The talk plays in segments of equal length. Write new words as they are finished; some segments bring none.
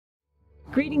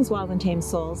Greetings, wild and tame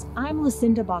souls. I'm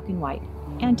Lucinda Bakken-White,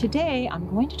 and today I'm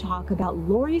going to talk about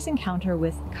Lori's encounter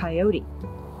with coyote.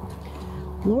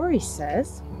 Lori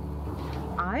says,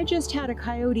 I just had a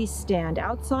coyote stand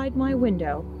outside my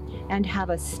window and have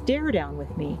a stare down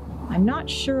with me. I'm not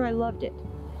sure I loved it.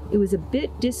 It was a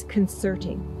bit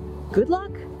disconcerting. Good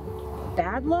luck?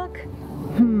 Bad luck?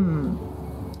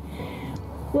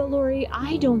 Well, Lori,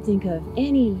 I don't think of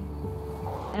any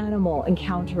animal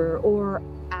encounter or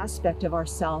aspect of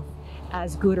ourself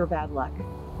as good or bad luck.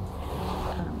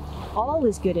 All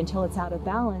is good until it's out of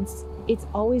balance. It's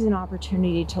always an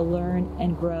opportunity to learn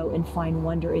and grow and find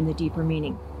wonder in the deeper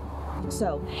meaning.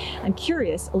 So I'm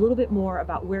curious a little bit more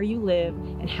about where you live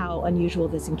and how unusual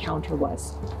this encounter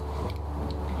was.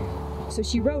 So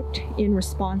she wrote in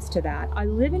response to that, I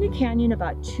live in a canyon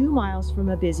about 2 miles from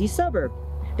a busy suburb.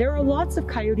 There are lots of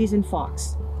coyotes and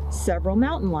fox, several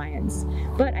mountain lions,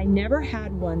 but I never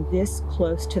had one this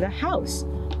close to the house.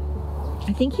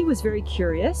 I think he was very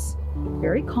curious,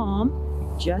 very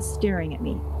calm, just staring at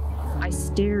me. I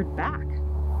stared back.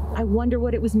 I wonder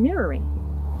what it was mirroring.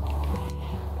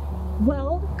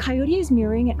 Well, coyote is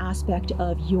mirroring an aspect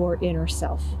of your inner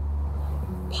self.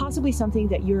 Possibly something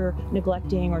that you're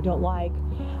neglecting or don't like,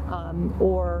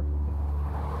 or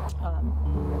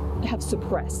have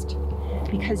suppressed.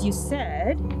 Because you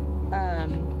said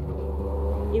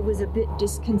it was a bit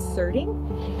disconcerting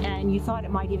and you thought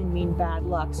it might even mean bad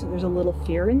luck. So there's a little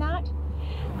fear in that.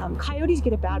 Coyotes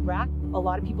get a bad rap. A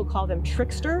lot of people call them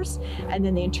tricksters, and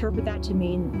then they interpret that to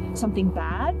mean something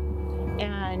bad.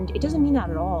 And it doesn't mean that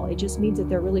at all. It just means that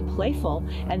they're really playful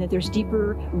and that there's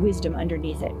deeper wisdom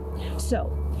underneath it.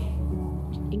 So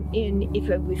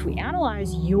if we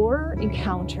analyze your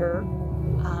encounter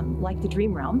like the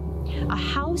dream realm, a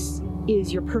house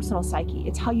is your personal psyche.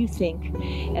 It's how you think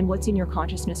and what's in your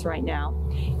consciousness right now.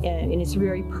 And it's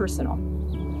very personal.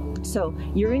 So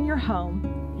you're in your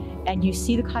home and you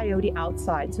see the coyote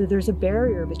outside. So there's a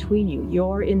barrier between you.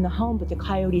 You're in the home, but the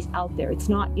coyote's out there. It's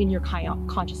not in your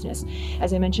consciousness.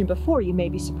 As I mentioned before, you may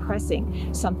be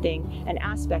suppressing something, an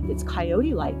aspect that's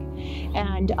coyote-like.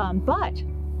 And, but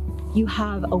you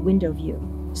have a window view.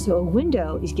 So a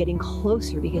window is getting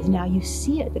closer because now you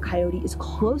see it. The coyote is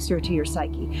closer to your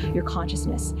psyche, your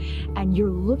consciousness. And you're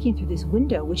looking through this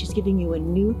window, which is giving you a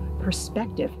new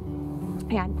perspective.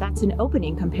 And that's an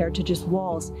opening compared to just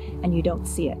walls and you don't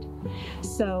see it.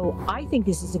 So I think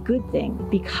this is a good thing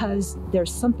because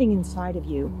there's something inside of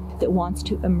you that wants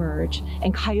to emerge,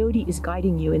 and coyote is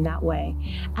guiding you in that way.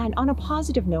 And on a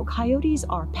positive note, coyotes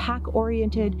are pack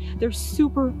oriented. They're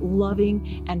super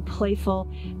loving and playful,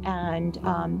 and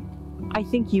I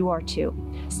think you are too.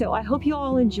 So I hope you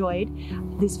all enjoyed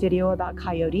this video about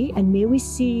coyote, and may we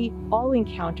see all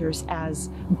encounters as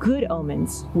good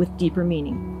omens with deeper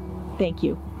meaning. Thank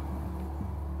you.